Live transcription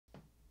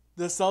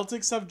The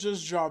Celtics have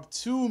just dropped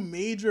two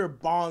major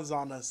bombs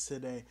on us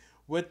today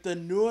with the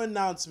new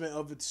announcement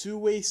of a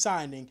two-way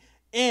signing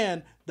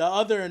and the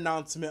other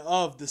announcement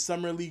of the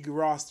Summer League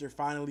roster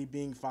finally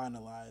being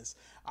finalized.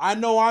 I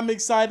know I'm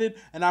excited,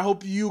 and I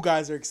hope you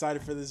guys are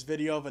excited for this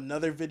video of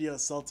another video of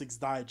Celtics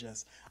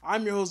Digest.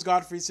 I'm your host,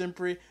 Godfrey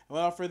Sympre, and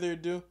without further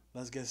ado,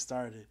 let's get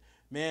started.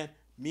 Man,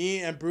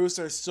 me and Bruce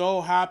are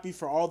so happy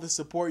for all the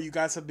support you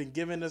guys have been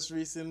giving us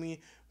recently.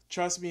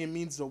 Trust me, it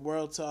means the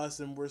world to us,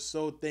 and we're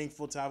so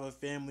thankful to have a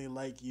family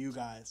like you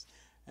guys.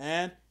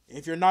 And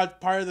if you're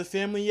not part of the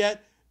family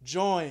yet,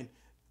 join.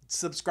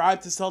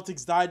 Subscribe to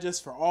Celtics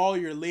Digest for all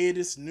your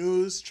latest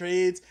news,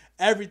 trades,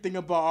 everything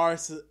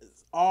about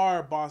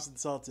our Boston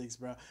Celtics,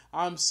 bro.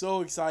 I'm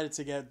so excited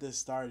to get this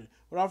started.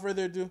 Without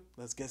further ado,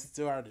 let's get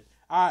started.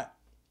 All right.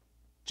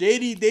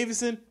 J.D.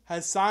 Davison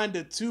has signed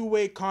a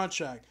two-way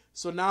contract.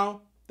 So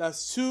now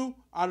that's 2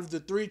 out of the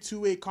 3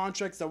 two-way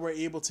contracts that we're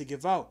able to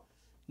give out.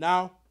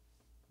 Now,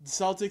 the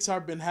Celtics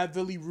have been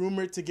heavily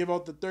rumored to give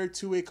out the third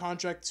two-way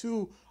contract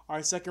to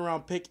our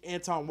second-round pick,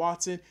 Anton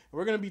Watson. And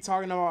we're going to be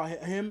talking about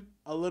him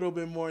a little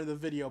bit more in the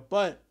video.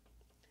 But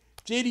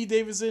J.D.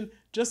 Davison,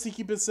 just to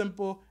keep it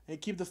simple and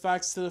keep the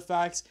facts to the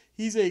facts,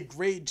 he's a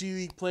great G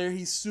League player.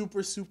 He's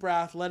super, super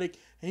athletic.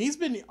 And he's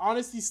been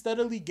honestly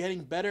steadily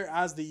getting better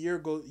as the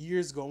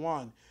years go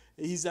on.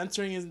 He's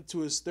entering into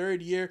his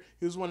third year.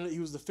 He was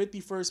the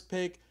 51st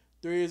pick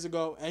 3 years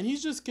ago, and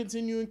he's just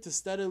continuing to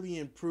steadily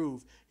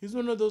improve. He's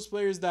one of those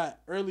players that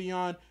early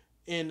on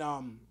in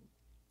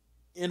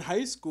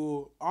high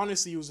school,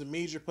 honestly, he was a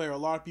major player. A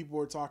lot of people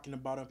were talking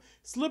about him.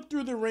 Slipped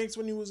through the ranks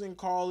when he was in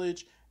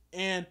college,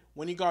 and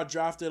when he got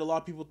drafted, a lot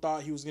of people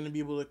thought he was going to be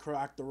able to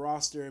crack the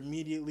roster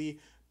immediately.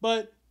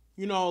 But,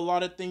 you know, a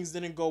lot of things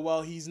didn't go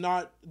well. He's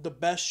not the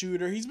best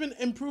shooter. He's been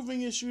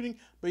improving his shooting,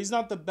 but he's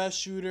not the best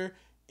shooter.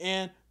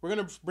 And we're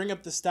going to bring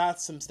up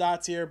some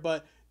stats here,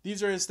 but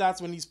these are his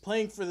stats when he's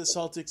playing for the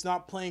Celtics,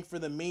 not playing for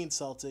the main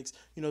Celtics,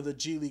 you know, the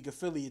G League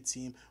affiliate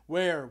team,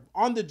 where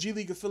on the G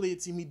League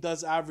affiliate team, he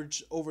does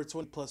average over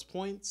 20-plus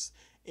points.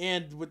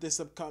 And with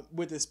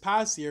this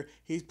past year,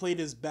 he's played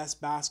his best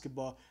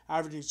basketball,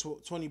 averaging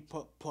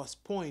 20-plus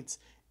points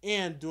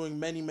and doing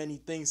many, many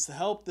things to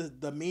help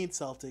the main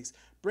Celtics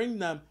bring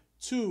them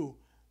to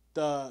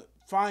the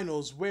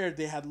finals where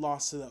they had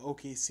lost to the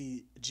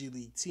OKC G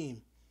League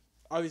team.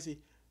 Obviously,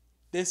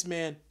 this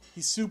man,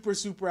 he's super,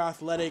 super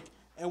athletic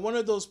and one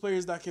of those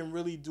players that can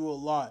really do a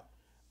lot.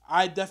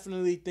 I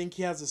definitely think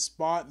he has a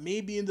spot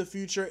maybe in the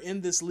future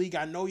in this league.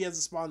 I know he has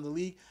a spot in the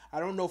league. I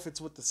don't know if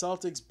it's with the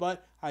Celtics,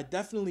 but I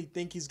definitely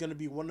think he's going to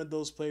be one of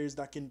those players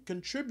that can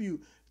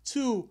contribute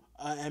to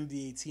an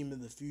NBA team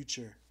in the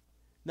future.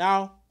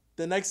 Now,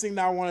 the next thing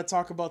that I want to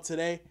talk about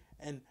today,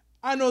 and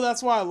I know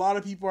that's why a lot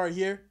of people are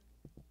here,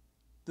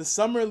 the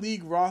Summer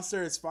League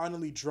roster is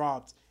finally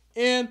dropped.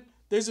 And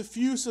there's a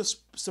few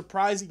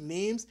surprising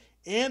names,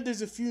 and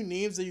there's a few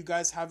names that you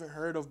guys haven't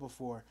heard of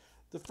before.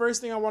 The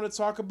first thing I want to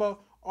talk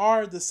about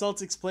are the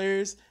Celtics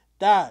players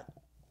that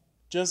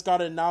just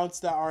got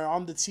announced that are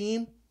on the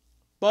team,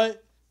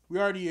 but we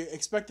already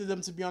expected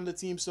them to be on the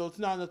team, so it's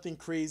not nothing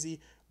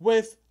crazy,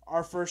 with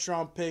our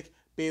first-round pick,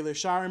 Baylor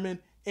Shireman,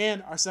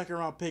 and our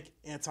second-round pick,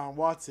 Anton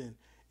Watson.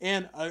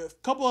 And a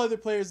couple other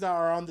players that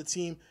are on the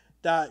team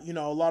that, you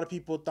know, a lot of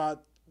people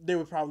thought they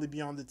would probably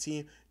be on the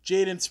team.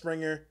 Jaden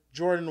Springer,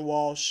 Jordan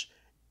Walsh,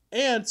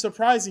 and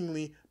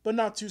surprisingly, but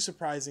not too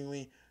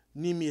surprisingly,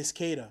 Neemias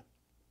Queta.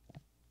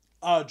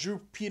 Drew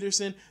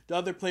Peterson, the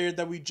other player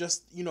that we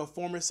just, you know,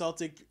 former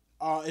Celtic,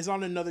 is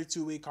on another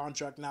two-way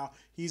contract now.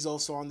 He's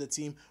also on the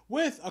team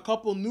with a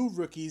couple new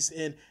rookies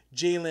in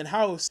Jalen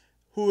House,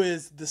 who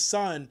is the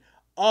son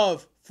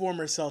of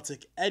former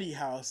Celtic Eddie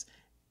House,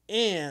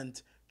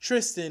 and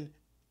Tristan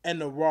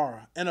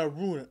Enaruna.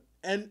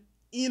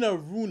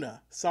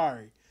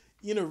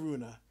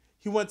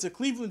 He went to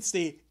Cleveland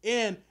State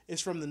and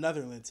is from the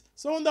Netherlands.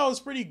 Someone that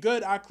was pretty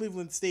good at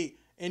Cleveland State,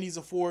 and he's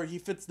a forward. He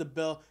fits the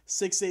bill.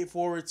 6'8"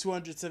 forward,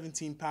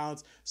 217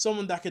 pounds.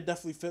 Someone that could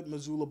definitely fit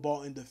Mazzulla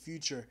ball in the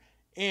future.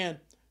 And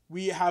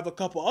we have a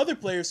couple other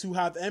players who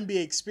have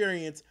NBA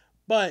experience,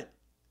 but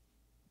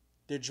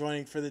they're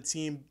joining for the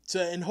team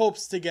in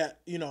hopes to get,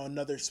 you know,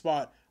 another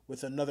spot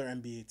with another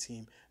NBA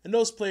team. And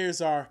those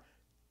players are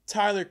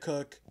Tyler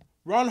Cook,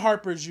 Ron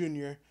Harper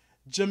Jr.,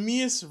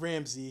 Jameis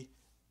Ramsey,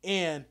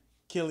 and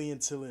Killian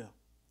Tillie.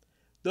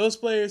 Those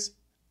players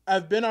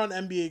have been on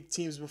NBA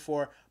teams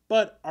before,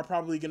 but are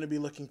probably going to be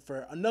looking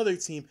for another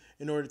team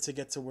in order to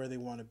get to where they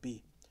want to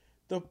be.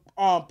 The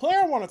player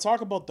I want to talk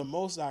about the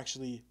most,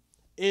 actually,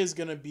 is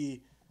going to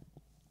be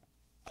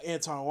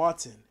Anton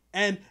Watson.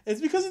 And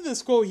it's because of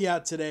this quote he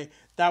had today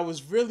that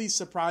was really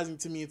surprising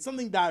to me. It's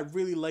something that I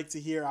really like to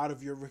hear out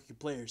of your rookie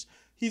players.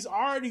 He's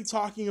already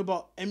talking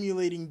about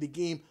emulating the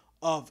game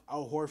of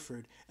Al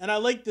Horford. And I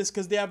like this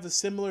because they have the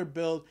similar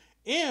build.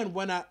 And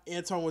when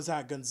Anton was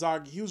at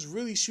Gonzaga, he was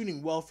really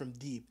shooting well from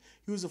deep.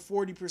 He was a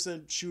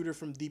 40% shooter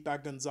from deep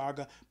at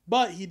Gonzaga,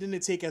 but he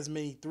didn't take as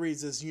many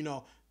threes as, you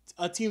know,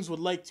 teams would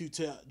like to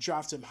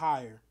draft him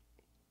higher.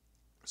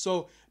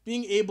 So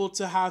being able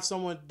to have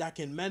someone that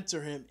can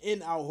mentor him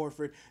in Al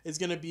Horford is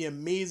going to be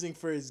amazing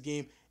for his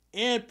game,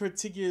 and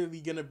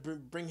particularly going to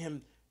bring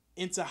him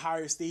into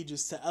higher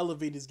stages to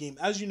elevate his game.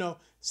 As you know,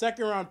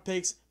 second round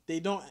picks, they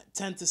don't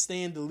tend to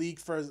stay in the league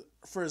for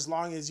as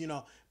long as,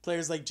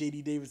 players like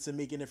JD Davidson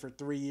making it for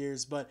 3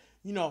 years, but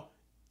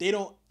they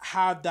don't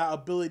have that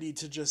ability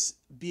to just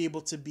be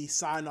able to be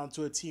signed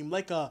onto a team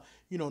like a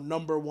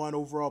number 1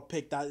 overall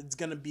pick that it's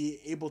going to be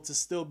able to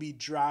still be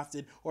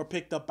drafted or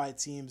picked up by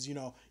teams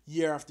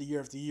year after year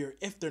after year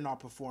if they're not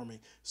performing.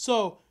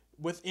 So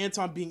with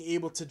Anton being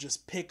able to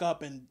just pick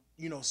up and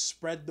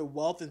spread the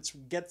wealth and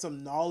get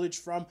some knowledge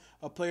from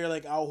a player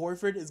like Al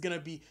Horford is going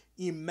to be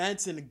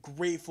immense and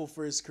grateful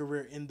for his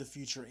career in the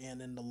future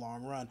and in the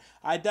long run.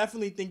 I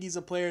definitely think he's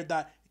a player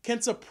that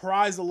can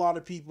surprise a lot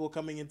of people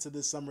coming into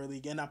this summer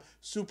league, and I'm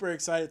super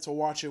excited to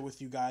watch it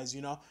with you guys.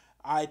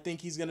 I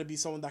think he's going to be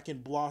someone that can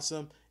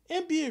blossom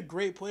and be a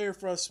great player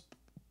for us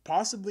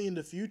possibly in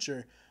the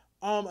future.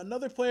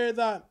 Another player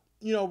that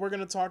we're going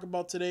to talk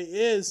about today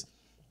is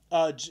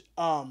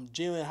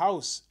Jalen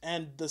House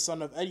and the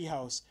son of Eddie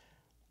House.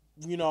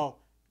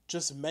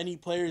 Just many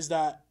players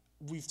that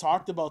we've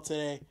talked about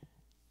today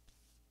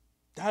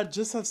that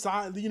just have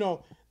signed,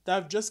 that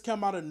have just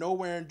come out of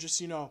nowhere and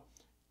just,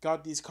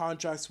 got these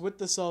contracts with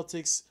the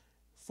Celtics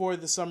for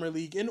the summer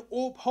league in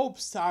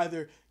hopes to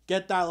either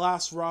get that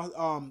last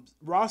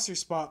roster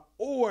spot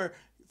or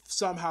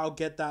somehow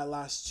get that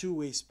last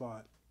two-way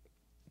spot.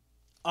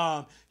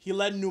 He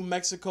led New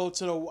Mexico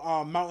to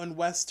the Mountain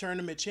West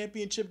Tournament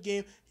Championship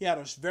game. He had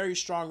a very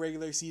strong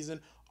regular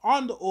season.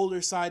 On the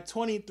older side,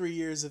 23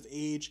 years of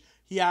age,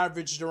 he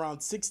averaged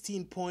around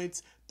 16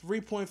 points,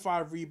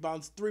 3.5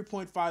 rebounds,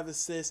 3.5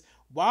 assists,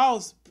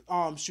 while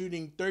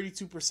shooting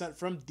 32%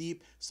 from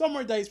deep,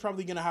 somewhere that he's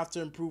probably going to have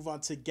to improve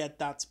on to get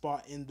that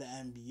spot in the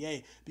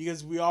NBA.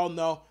 Because we all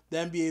know the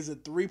NBA is a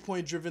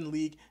three-point driven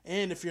league,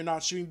 and if you're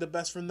not shooting the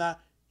best from that,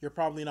 you're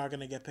probably not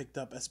going to get picked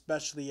up,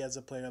 especially as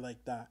a player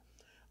like that.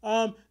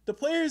 The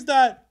players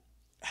that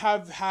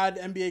have had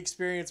NBA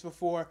experience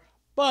before,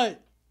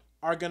 but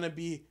are going to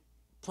be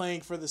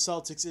playing for the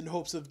Celtics in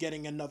hopes of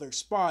getting another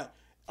spot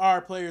are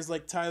players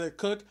like Tyler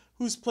Cook,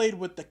 who's played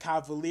with the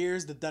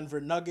Cavaliers, the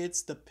Denver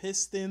Nuggets, the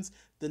Pistons,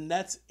 the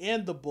Nets,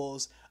 and the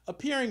Bulls,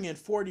 appearing in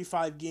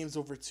 45 games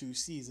over 2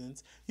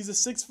 seasons. He's a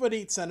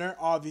 6'8" center,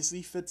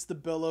 obviously fits the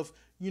bill of,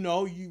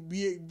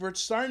 we're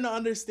starting to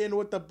understand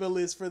what the bill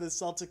is for the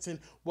Celtics and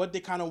what they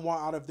kind of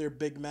want out of their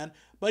big men.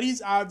 But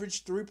he's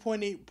averaged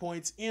 3.8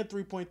 points and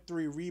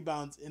 3.3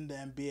 rebounds in the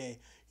NBA.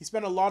 He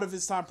spent a lot of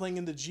his time playing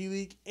in the G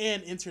League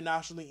and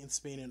internationally in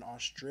Spain and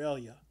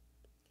Australia.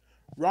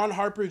 Ron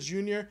Harper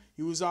Jr.,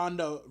 he was on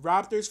the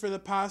Raptors for the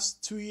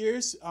past 2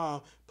 years,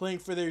 playing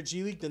for their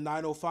G League, the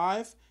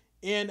 905,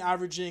 and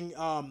averaging,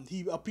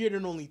 he appeared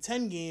in only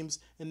 10 games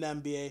in the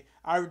NBA,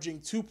 averaging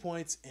 2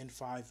 points in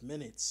 5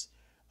 minutes.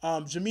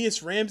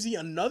 Jameis Ramsey,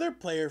 another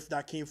player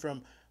that came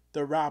from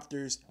the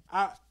Raptors,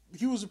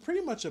 he was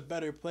pretty much a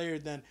better player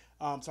than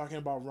talking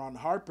about Ron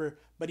Harper,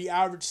 but he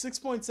averaged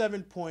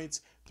 6.7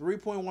 points,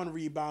 3.1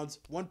 rebounds,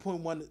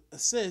 1.1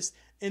 assists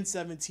in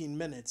 17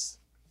 minutes.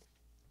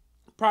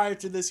 Prior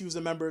to this, he was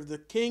a member of the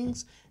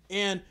Kings,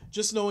 and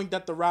just knowing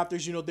that the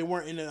Raptors, they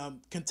weren't in a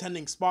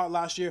contending spot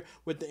last year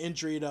with the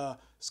injury to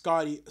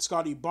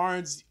Scotty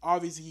Barnes.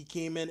 Obviously, he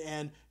came in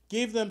and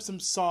gave them some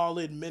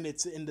solid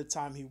minutes in the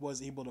time he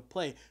was able to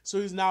play.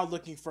 So he's now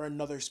looking for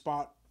another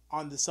spot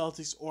on the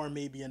Celtics or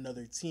maybe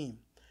another team.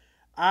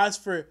 As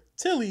for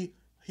Tilly,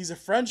 he's a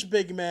French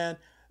big man,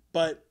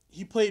 but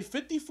he played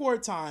 54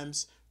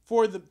 times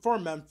for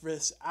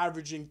Memphis,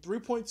 averaging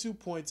 3.2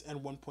 points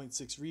and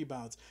 1.6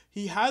 rebounds.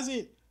 He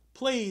hasn't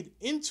played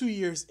in 2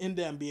 years in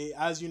the NBA.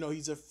 As you know,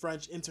 he's a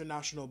French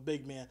international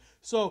big man.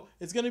 So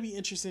it's going to be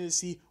interesting to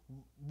see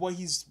what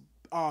he's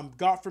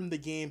got from the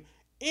game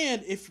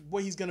and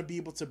what he's going to be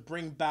able to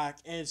bring back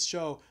and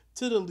show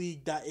to the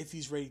league that if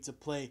he's ready to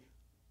play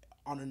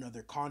on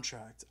another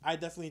contract. I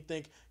definitely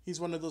think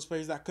he's one of those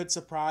players that could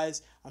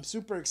surprise. I'm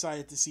super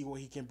excited to see what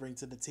he can bring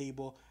to the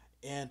table.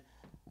 And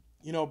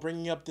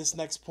bringing up this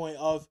next point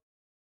of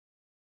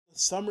the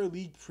Summer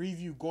League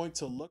preview going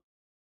to look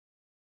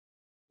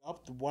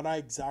up what I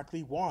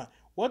exactly want,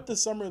 what the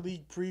Summer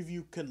League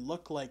preview can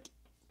look like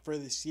for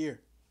this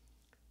year.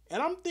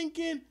 And I'm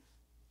thinking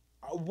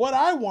what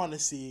I want to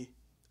see,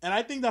 and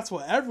I think that's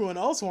what everyone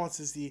else wants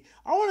to see.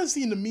 I want to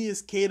see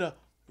Neemias Queta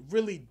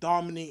really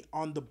dominate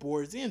on the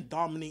boards and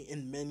dominate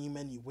in many,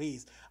 many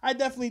ways. I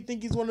definitely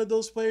think he's one of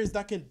those players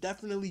that can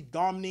definitely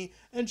dominate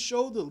and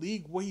show the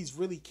league what he's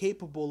really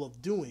capable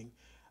of doing.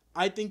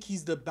 I think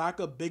he's the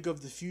backup big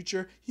of the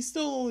future. He's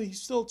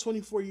still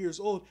 24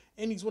 years old,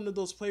 and he's one of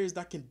those players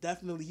that can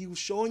definitely, he was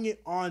showing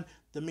it on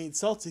the main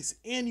Celtics,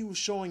 and he was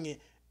showing it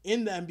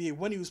in the NBA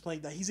when he was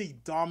playing that he's a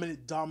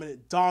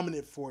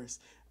dominant force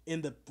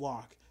in the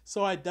block.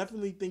 So I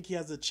definitely think he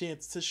has a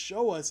chance to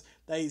show us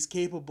that he's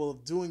capable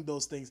of doing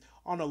those things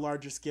on a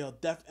larger scale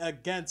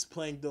against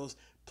playing those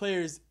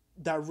players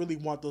that really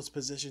want those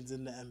positions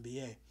in the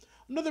NBA.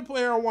 Another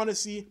player I want to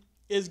see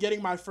is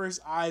getting my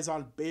first eyes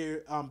on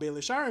Baylor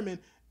Shireman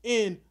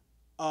in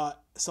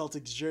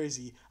Celtics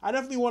jersey. I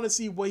definitely want to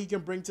see what he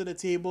can bring to the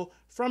table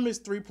from his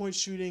three-point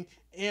shooting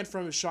and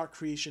from his shot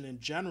creation in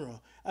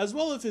general, as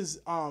well as his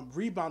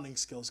rebounding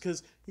skills,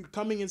 because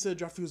coming into the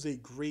draft, he was a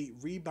great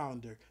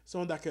rebounder,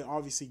 someone that could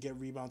obviously get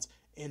rebounds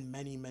in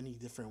many, many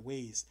different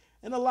ways.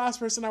 And the last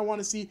person I want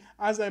to see,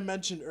 as I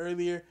mentioned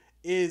earlier,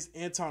 is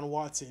Anton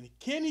Watson.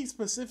 Can he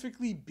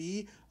specifically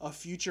be a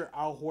future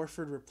Al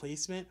Horford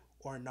replacement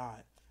or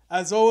not?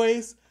 As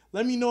always,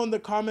 let me know in the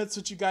comments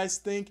what you guys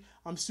think.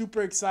 I'm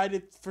super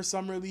excited for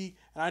Summer League,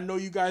 and I know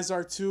you guys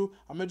are too.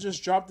 I'm going to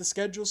just drop the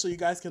schedule so you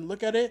guys can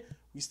look at it.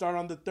 We start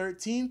on the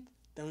 13th,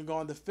 then we go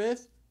on the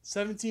 5th,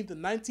 17th,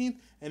 and 19th,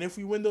 and if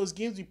we win those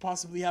games, we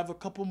possibly have a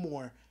couple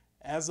more.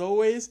 As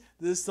always,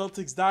 this is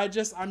Celtics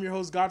Digest. I'm your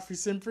host, Godfrey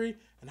Sympre,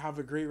 and have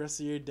a great rest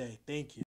of your day. Thank you.